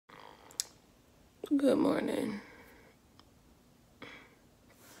Good morning.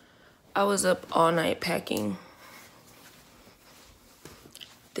 I was up all night packing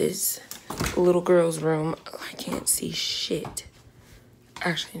this little girl's room. I can't see shit. I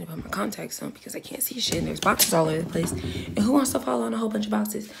actually need to put my contacts on because I can't see shit and there's boxes all over the place. And who wants to fall on a whole bunch of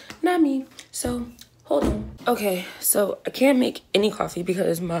boxes? Not me. So, hold on. Okay, so I can't make any coffee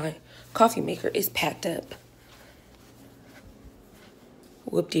because my coffee maker is packed up.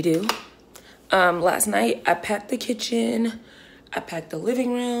 Whoop-de-doo. Last night I packed the kitchen, I packed the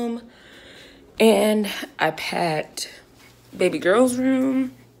living room, and I packed baby girl's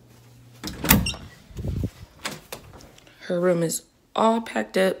room. Her room is all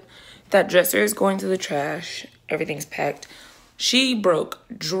packed up. That dresser is going to the trash. Everything's packed. She broke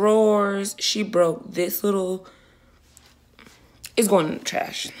drawers. She broke this little, it's going in the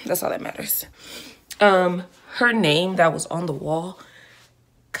trash. That's all that matters. Her name that was on the wall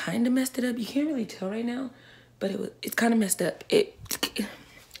kind of messed it up. You can't really tell right now, but it's kind of messed up.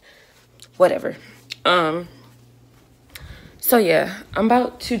 Whatever. So yeah, I'm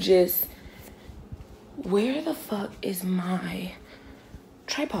about to just, where the fuck is my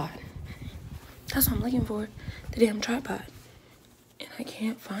tripod? That's what I'm looking for, the damn tripod. And I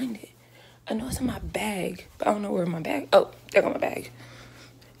can't find it. I know it's in my bag, but I don't know where my bag, oh, there go my bag.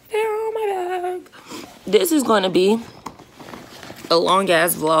 There on my bag. This is going to be a long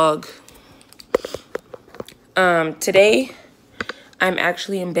ass vlog. Today I'm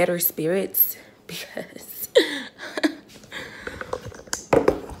actually in better spirits because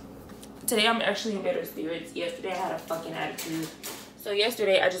yesterday I had a fucking attitude. So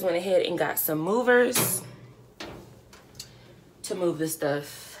yesterday I just went ahead and got some movers to move the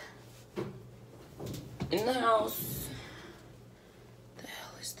stuff in the house. The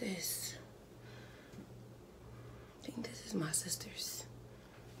hell is this? I think this is my sister's.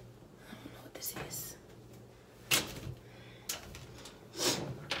 I don't know what this is.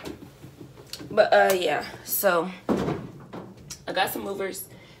 But yeah, so I got some movers.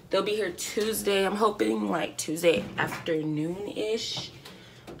 They'll be here Tuesday. I'm hoping like Tuesday afternoon-ish.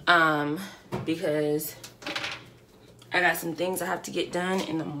 Because I got some things I have to get done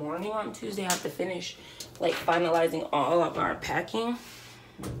in the morning on Tuesday. I have to finish like finalizing all of our packing.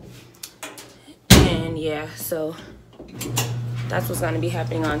 And yeah, so that's what's gonna be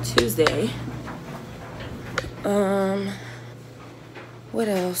happening on Tuesday. What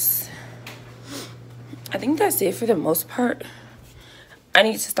else? I think that's it for the most part. I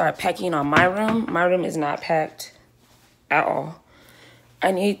need to start packing on my room. My room is not packed at all.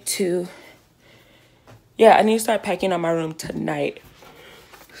 I need to start packing on my room tonight.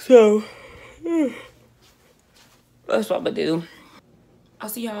 So, that's what I'm gonna do. I'll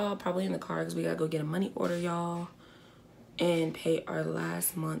see y'all probably in the car because we gotta go get a money order, y'all, and pay our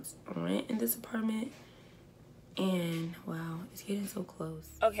last month's rent in this apartment. And wow, it's getting so close.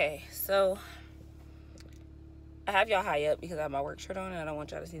 Okay, so I have y'all high up because I have my work shirt on and I don't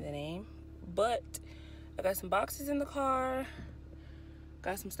want y'all to see the name. But I got some boxes in the car.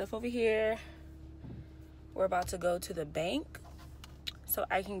 Got some stuff over here. We're about to go to the bank so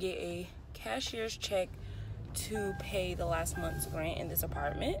I can get a cashier's check to pay the last month's rent in this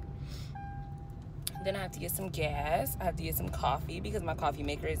apartment. Then I have to get some gas. I have to get some coffee because my coffee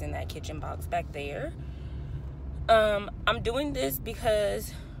maker is in that kitchen box back there. I'm doing this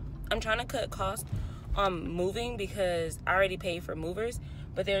because I'm trying to cut costs on moving because I already paid for movers,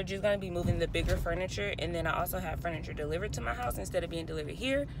 but they're just going to be moving the bigger furniture, and then I also have furniture delivered to my house instead of being delivered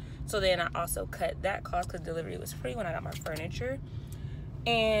here. So then I also cut that cost because delivery was free when I got my furniture.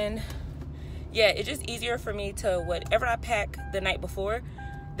 And yeah, it's just easier for me to, whatever I pack the night before,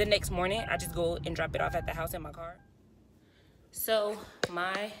 the next morning I just go and drop it off at the house in my car. So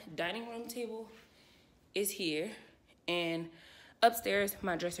my dining room table is here, and upstairs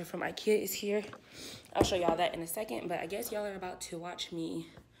my dresser from IKEA is here. I'll show y'all that in a second, but I guess y'all are about to watch me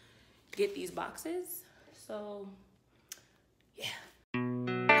get these boxes. So yeah.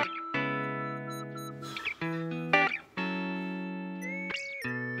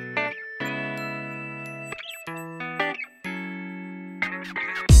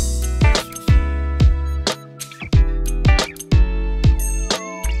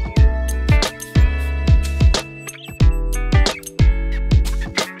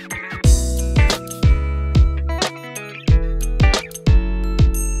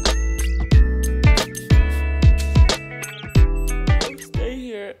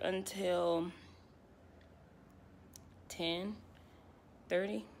 Until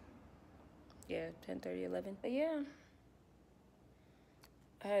 10:30. Yeah, 10:30, 11. But yeah,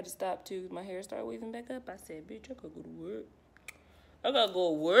 I had to stop too. My hair started waving back up. I said, bitch, I gotta go to work. I gotta go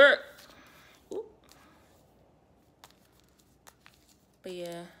to work. Ooh. But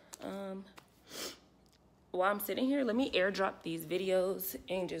yeah, while I'm sitting here, let me airdrop these videos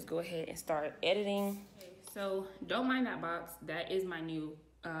and just go ahead and start editing. Okay, so don't mind that box. That is my new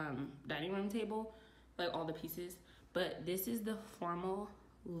dining room table, like all the pieces. But this is the formal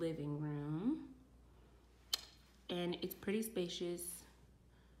living room, and it's pretty spacious.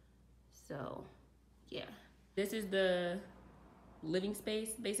 So yeah, this is the living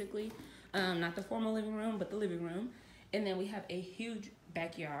space basically, not the formal living room, but the living room. And then we have a huge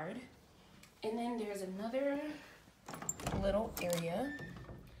backyard, and then there's another little area,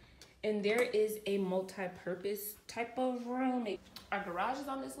 and there is a multi-purpose type of room. Our garage is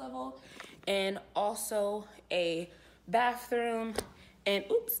on this level, and also a bathroom, and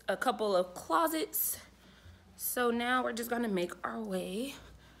oops, a couple of closets. So now we're just gonna make our way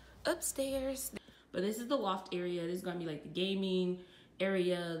upstairs. But this is the loft area. This is gonna be like the gaming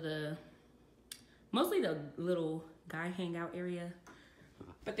area, mostly the little guy hangout area.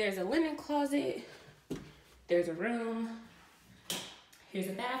 But there's a linen closet, there's a room, here's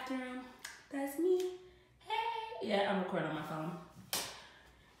a bathroom. That's me. Hey! Yeah, I'm recording on my phone.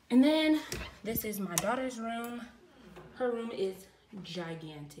 And then this is my daughter's room. Her room is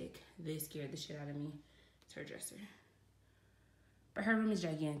gigantic. This scared the shit out of me. It's her dresser. But her room is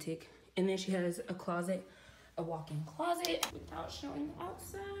gigantic. And then she has a closet, a walk-in closet without showing the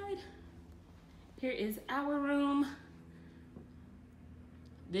outside. Here is our room.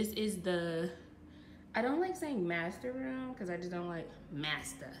 This is I don't like saying master room because I just don't like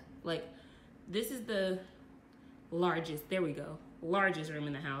master. Like, this is the largest, there we go, largest room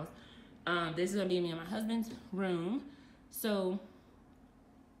in the house. This is gonna be me and my husband's room. So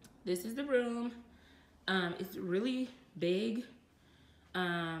this is the room. It's really big.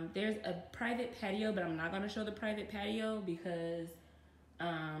 There's a private patio, but I'm not gonna show the private patio because,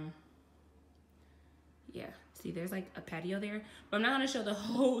 yeah, see, there's like a patio there, but I'm not gonna show the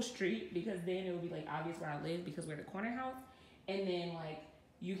whole street because then it will be like obvious where I live because we're the corner house, and then like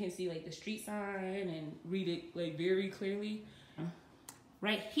you can see like the street sign and read it like very clearly.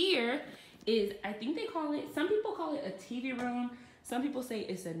 Right here is, I think they call it, some people call it a TV room, some people say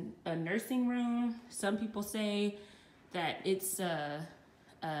it's a nursing room, some people say that it's a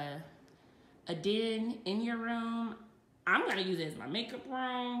den in your room. I'm gonna use it as my makeup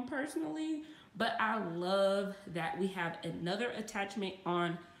room personally, but I love that we have another attachment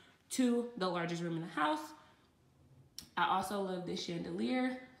on to the largest room in the house. I also love this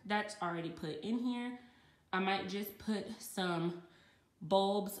chandelier that's already put in here. I might just put some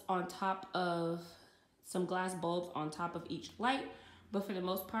bulbs on top of, some glass bulbs on top of each light, but for the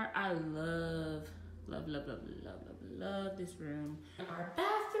most part, I love this room. Our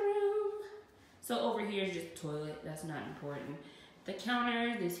bathroom. So over here is just toilet, that's not important. The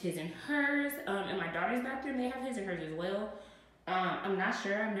counter, this his and hers. In my daughter's bathroom, they have his and hers as well. I'm not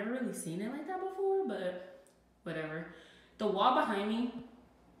sure, I've never really seen it like that before, but whatever. The wall behind me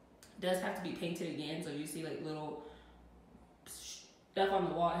does have to be painted again, so you see like little stuff on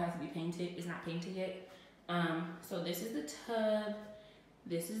the wall, it has to be painted. It's not painted yet. So this is the tub.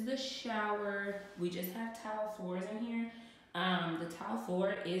 This is the shower. We just have tile floors in here. The tile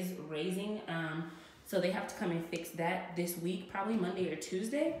floor is raising, so they have to come and fix that this week, probably Monday or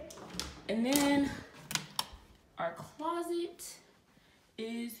Tuesday. And then our closet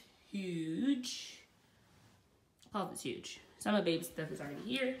is huge. Closet's huge. Some of baby stuff is already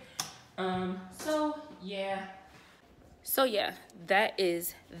here. So yeah, that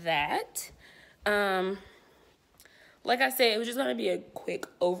is that. Like I said, it was just gonna be a quick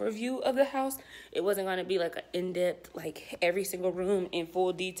overview of the house. It wasn't gonna be like an in-depth, like every single room in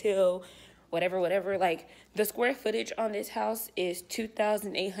full detail, whatever. Like the square footage on this house is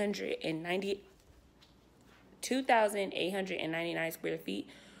 2,899 square feet,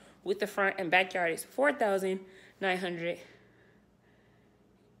 with the front and backyard is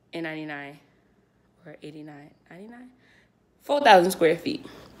 4,999 or 99, 4,000 square feet.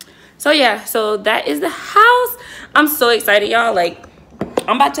 So yeah, so that is the house. I'm so excited, y'all. Like,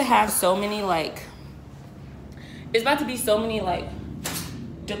 I'm about to have so many, like, it's about to be so many, like,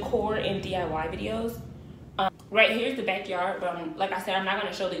 decor and DIY videos. Right here's the backyard, but like I said, I'm not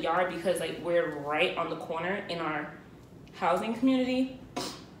going to show the yard because, like, we're right on the corner in our housing community.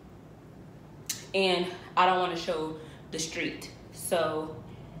 And I don't want to show the street. So,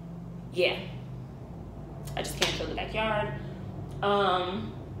 yeah. I just can't show the backyard.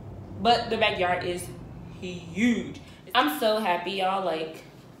 But the backyard is huge. I'm so happy, y'all. Like,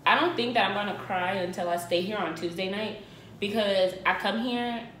 I don't think that I'm gonna cry until I stay here on Tuesday night, because I come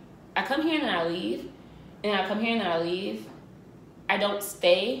here and then I leave, and I come here and then I leave. I don't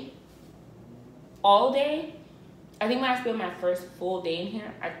stay all day. I think when I spend my first full day in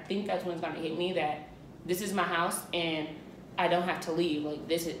here, I think that's when it's gonna hit me that this is my house and I don't have to leave. Like,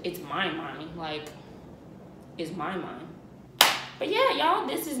 it's my mind. Like, it's my mind. But yeah, y'all,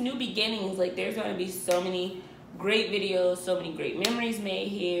 this is new beginnings. Like, there's gonna be so many great videos, so many great memories made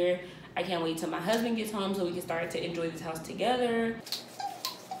here. I can't wait till my husband gets home so we can start to enjoy this house together.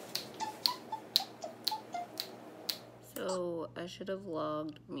 So I should have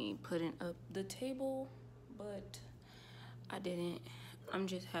vlogged me putting up the table, but I didn't. I'm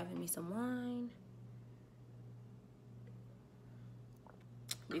just having me some wine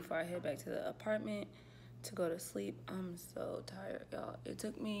before I head back to the apartment to go to sleep. I'm so tired, y'all. It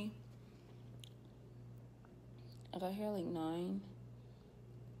took me, I got here like 9,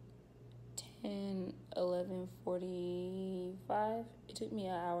 10, 11, 45. It took me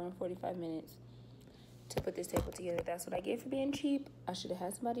an hour and 45 minutes to put this table together. That's what I get for being cheap. I should have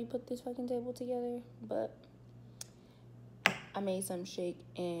had somebody put this fucking table together, but I made some shake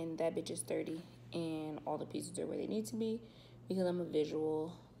and that bitch is 30 and all the pieces are where they need to be because I'm a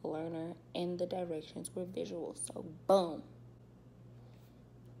visual learner and the directions were visual. So boom.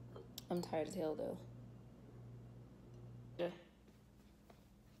 I'm tired as hell though.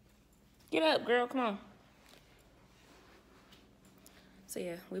 Get up, girl, come on. So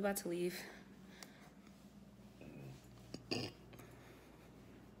yeah, we about to leave.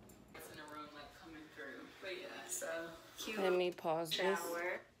 Let me pause this.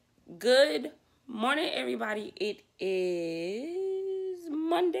 Good morning, everybody. It is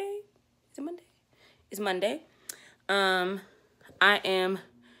Monday. Is it Monday? It's Monday. I am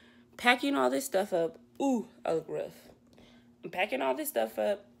packing all this stuff up. Ooh, I look rough. I'm packing all this stuff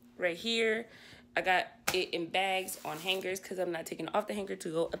up right here. I got it in bags on hangers because I'm not taking off the hanger to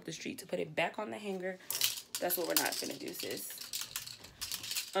go up the street to put it back on the hanger. That's what we're not gonna do, sis.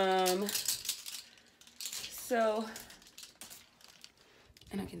 So,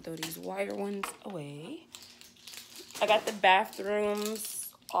 and I can throw these wire ones away. I got the bathrooms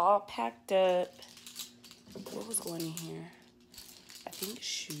all packed up. What was going in here? I think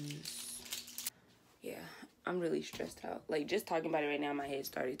shoes. Yeah, I'm really stressed out. Like, just talking about it right now, my head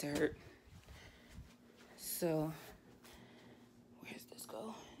started to hurt. So, where's this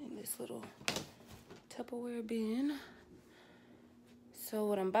go? In this little Tupperware bin. So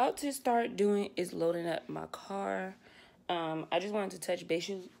what I'm about to start doing is loading up my car. I just wanted to touch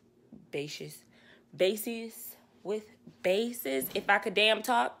bases with bases. If I could damn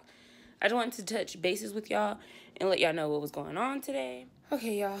talk. I just wanted to touch bases with y'all and let y'all know what was going on today.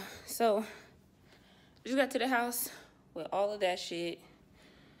 Okay, y'all. So I just got to the house with all of that shit.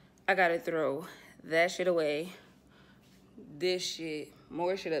 I gotta throw that shit away. This shit.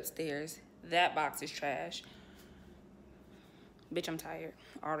 More shit upstairs. That box is trash. Bitch, I'm tired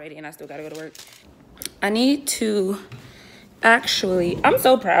already and I still gotta go to work. I need to actually, I'm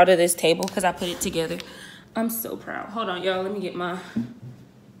so proud of this table because I put it together. I'm so proud. Hold on, y'all. Let me get my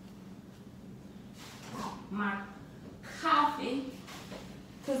coffee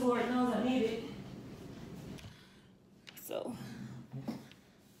because Lord knows I need it. So,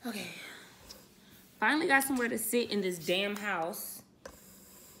 okay. Finally got somewhere to sit in this damn house.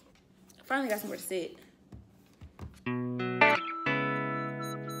 Finally got somewhere to sit.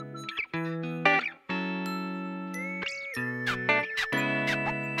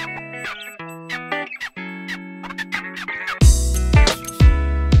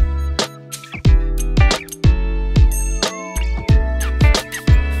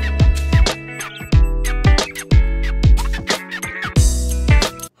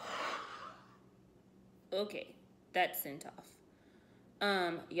 Okay, that's sent off.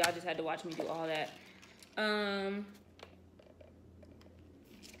 Y'all just had to watch me do all that. Well,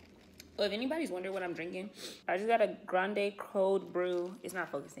 if anybody's wondering what I'm drinking, I just got a grande cold brew. It's not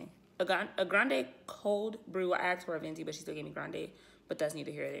focusing. A grande cold brew. I asked for a venti, but she still gave me grande, but that's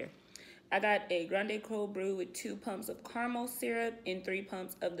neither here nor there. I got a grande cold brew with 2 pumps of caramel syrup and 3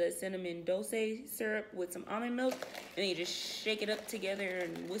 pumps of the cinnamon dulce syrup with some almond milk, and then you just shake it up together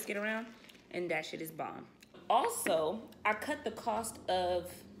and whisk it around, and that shit is bomb. Also, I cut the cost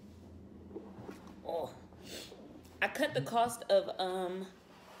of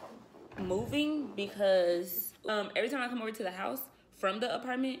moving because every time I come over to the house from the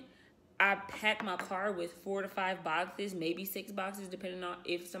apartment, I pack my car with 4 to 5 boxes, maybe 6 boxes, depending on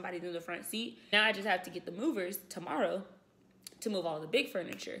if somebody's in the front seat. Now I just have to get the movers tomorrow to move all the big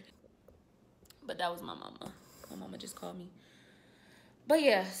furniture. But that was my mama. My mama just called me. But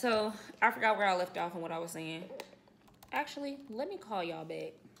yeah, so I forgot where I left off and what I was saying. Actually, let me call y'all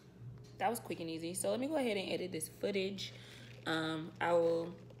back. That was quick and easy. So let me go ahead and edit this footage. I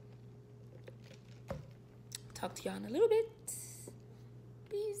will talk to y'all in a little bit.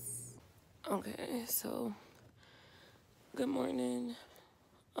 Peace. Okay, so good morning.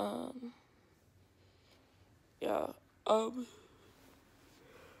 Yeah, I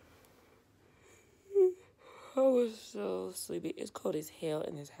was so sleepy. It's cold as hell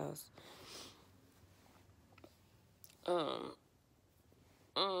in this house.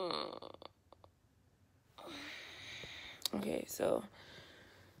 Okay, so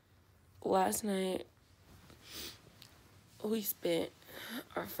last night we spent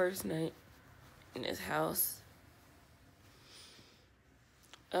our first night in this house.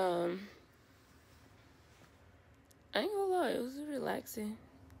 I ain't gonna lie, it was relaxing.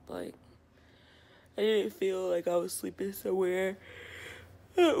 Like, I didn't feel like I was sleeping somewhere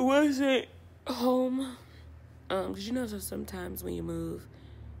it wasn't home. Cause you know, so sometimes when you move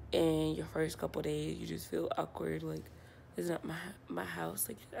and your first couple days, you just feel awkward. Like, it's not my house.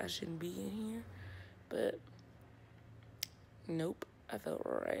 Like, I shouldn't be in here. But nope, I felt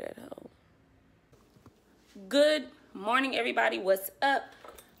right at home. Good morning, everybody. What's up?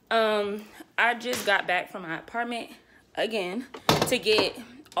 I just got back from my apartment again to get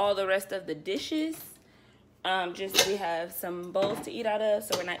all the rest of the dishes. Just so we have some bowls to eat out of,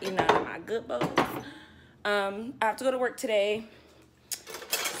 so we're not eating out of my good bowls. I have to go to work today,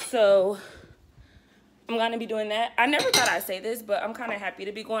 so I'm gonna be doing that. I never thought I'd say this, but I'm kind of happy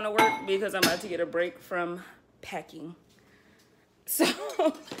to be going to work because I'm about to get a break from packing. So,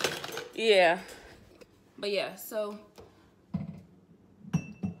 yeah. But yeah, so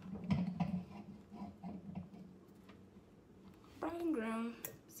bride and groom,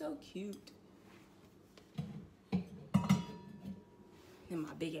 so cute. And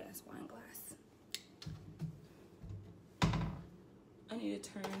my big ass wine glass. I need to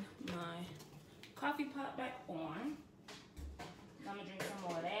turn my coffee pot back on. I'm gonna drink some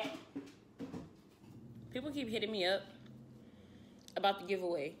more of that. People keep hitting me up about the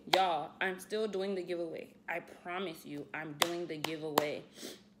giveaway. Y'all, I'm still doing the giveaway. I promise you, I'm doing the giveaway.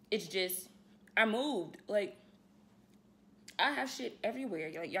 It's just, I moved. Like, I have shit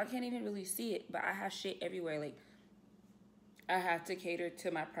everywhere. Like, y'all can't even really see it, but I have shit everywhere. Like, I have to cater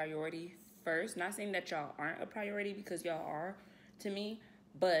to my priority first. Not saying that y'all aren't a priority, because y'all are to me,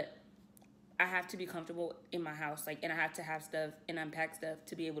 but I have to be comfortable in my house. Like, and I have to have stuff and unpack stuff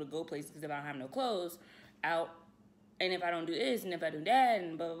to be able to go places, because if I don't have no clothes out, and if I don't do this, and if I do that,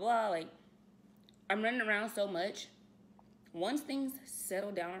 and blah, blah, blah, like, I'm running around so much. Once things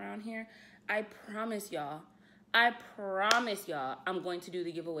settle down around here, I promise y'all, I'm going to do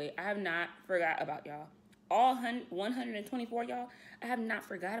the giveaway. I have not forgot about y'all. All 124 y'all, I have not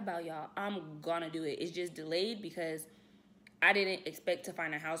forgot about y'all. I'm gonna do it. It's just delayed because I didn't expect to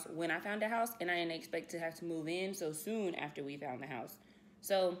find a house when I found a house, and I didn't expect to have to move in so soon after we found the house.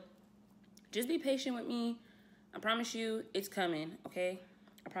 So just be patient with me. I promise you it's coming, okay?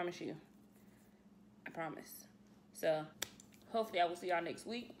 I promise you. I promise. So hopefully I will see y'all next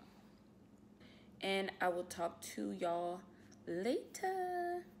week, and I will talk to y'all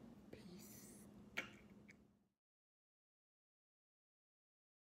later.